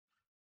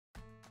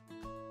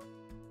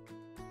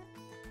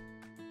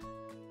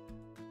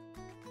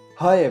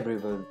Hi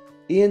everyone,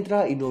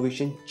 eYantra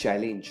Innovation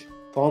Challenge,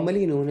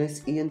 formerly known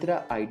as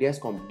eYantra Ideas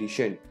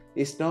Competition,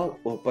 is now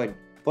open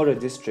for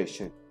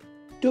registration.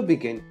 To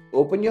begin,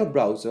 open your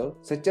browser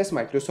such as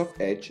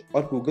Microsoft Edge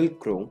or Google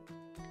Chrome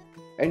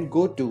and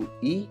go to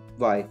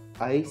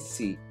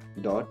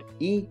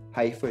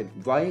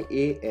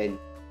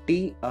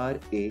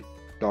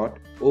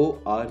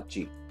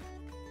eyic.e-yantra.org.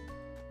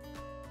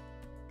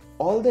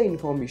 All the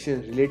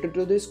information related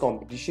to this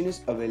competition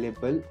is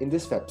available in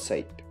this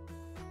website.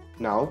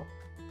 Now,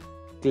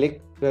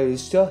 click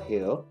register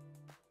here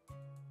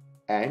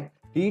and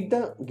read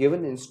the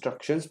given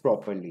instructions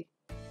properly.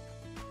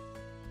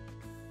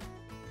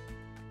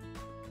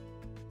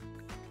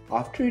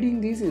 After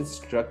reading these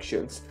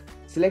instructions,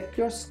 select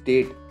your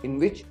state in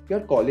which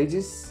your college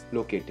is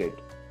located.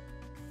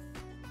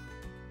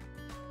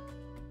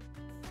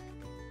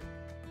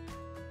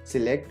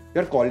 Select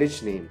your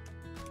college name.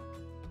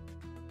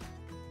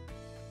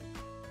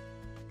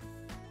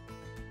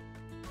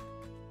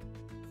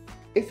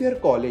 If your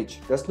college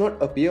does not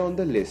appear on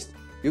the list,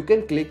 you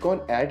can click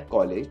on Add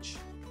College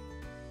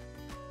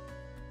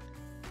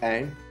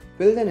and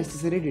fill the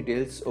necessary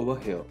details over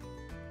here.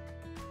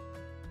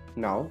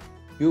 Now,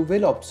 you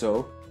will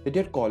observe that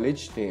your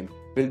college name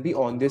will be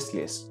on this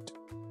list.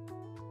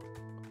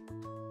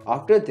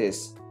 After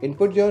this,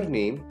 input your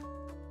name,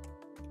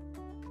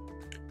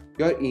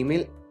 your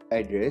email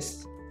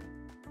address,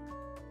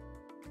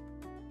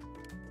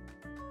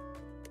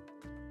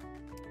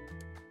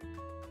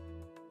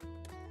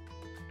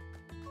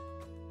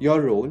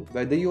 your role,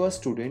 whether you are a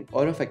student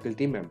or a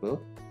faculty member,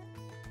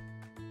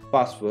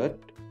 password,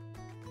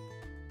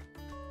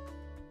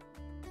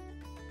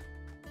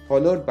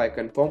 followed by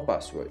confirm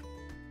password.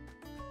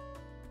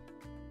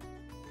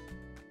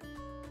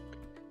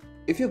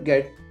 If you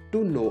get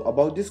to know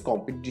about this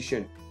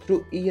competition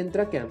through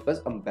eYantra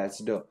Campus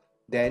Ambassador,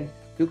 then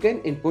you can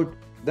input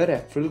the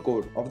referral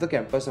code of the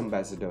Campus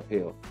Ambassador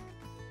here.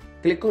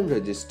 Click on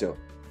Register.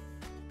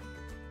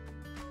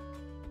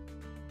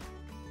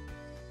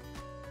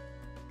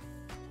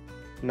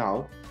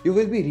 Now, you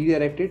will be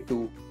redirected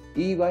to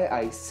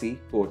eYIC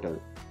portal.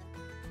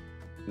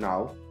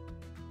 Now,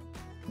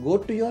 go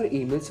to your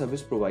email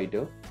service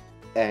provider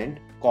and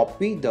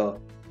copy the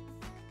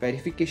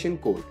verification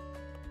code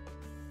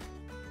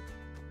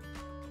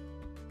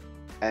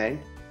and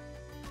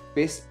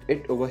paste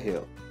it over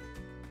here.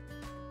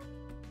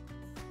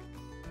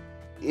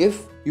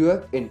 If you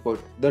have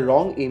input the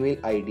wrong email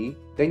ID,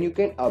 then you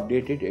can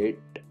update it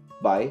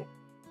by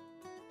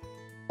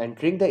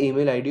entering the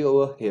email ID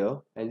over here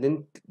and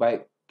then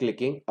by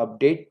clicking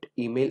update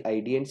email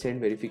ID and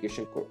send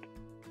verification code.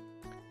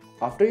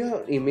 After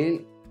your email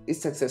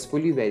is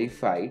successfully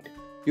verified,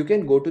 you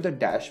can go to the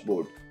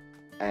dashboard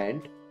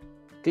and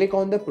click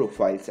on the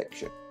profile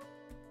section.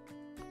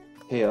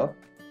 Here,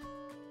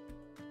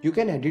 you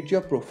can edit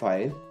your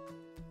profile.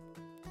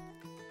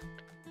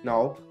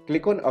 Now,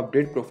 click on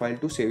update profile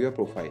to save your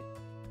profile.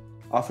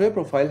 After your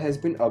profile has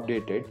been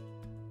updated,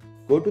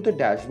 go to the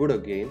dashboard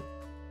again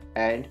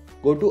and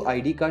go to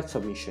ID card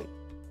submission.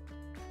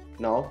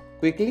 Now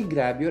quickly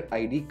grab your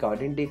ID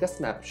card and take a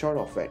snapshot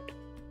of it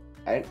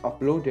and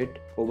upload it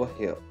over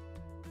here.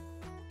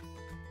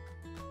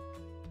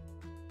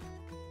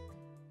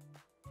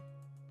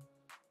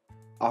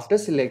 After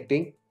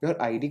selecting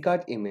your ID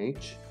card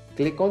image,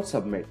 click on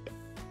submit.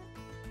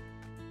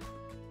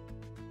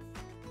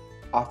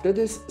 After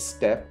this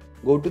step,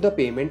 go to the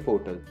payment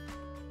portal.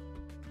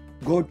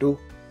 Go to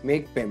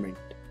make payment.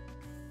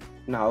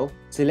 Now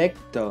select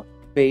the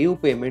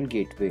PayU payment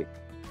gateway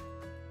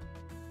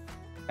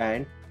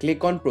and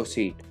click on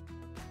proceed.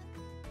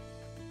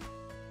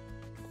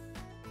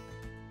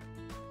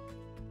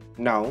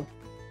 Now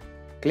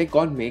click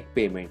on make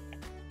payment.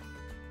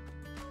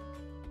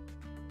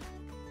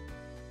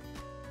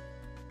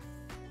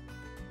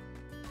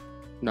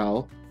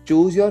 Now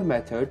choose your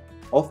method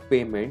of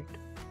payment.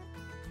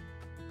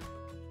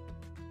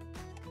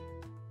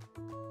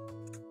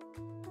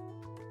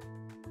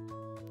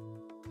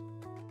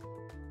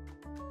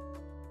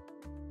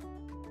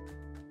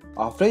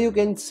 After you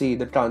can see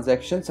the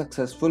transaction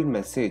successful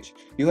message,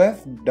 you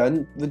have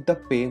done with the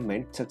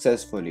payment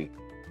successfully.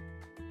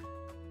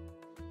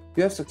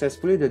 You have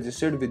successfully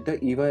registered with the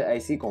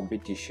eYIC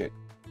competition.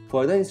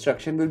 Further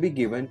instruction will be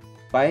given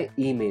by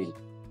email.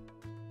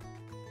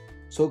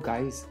 So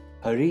guys,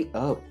 hurry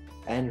up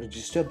and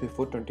register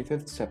before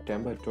 25th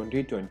September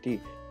 2020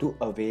 to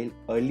avail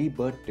early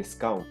bird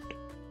discount.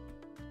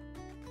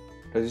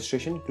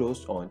 Registration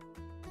closed on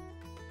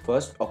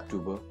 1st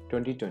October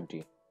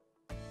 2020.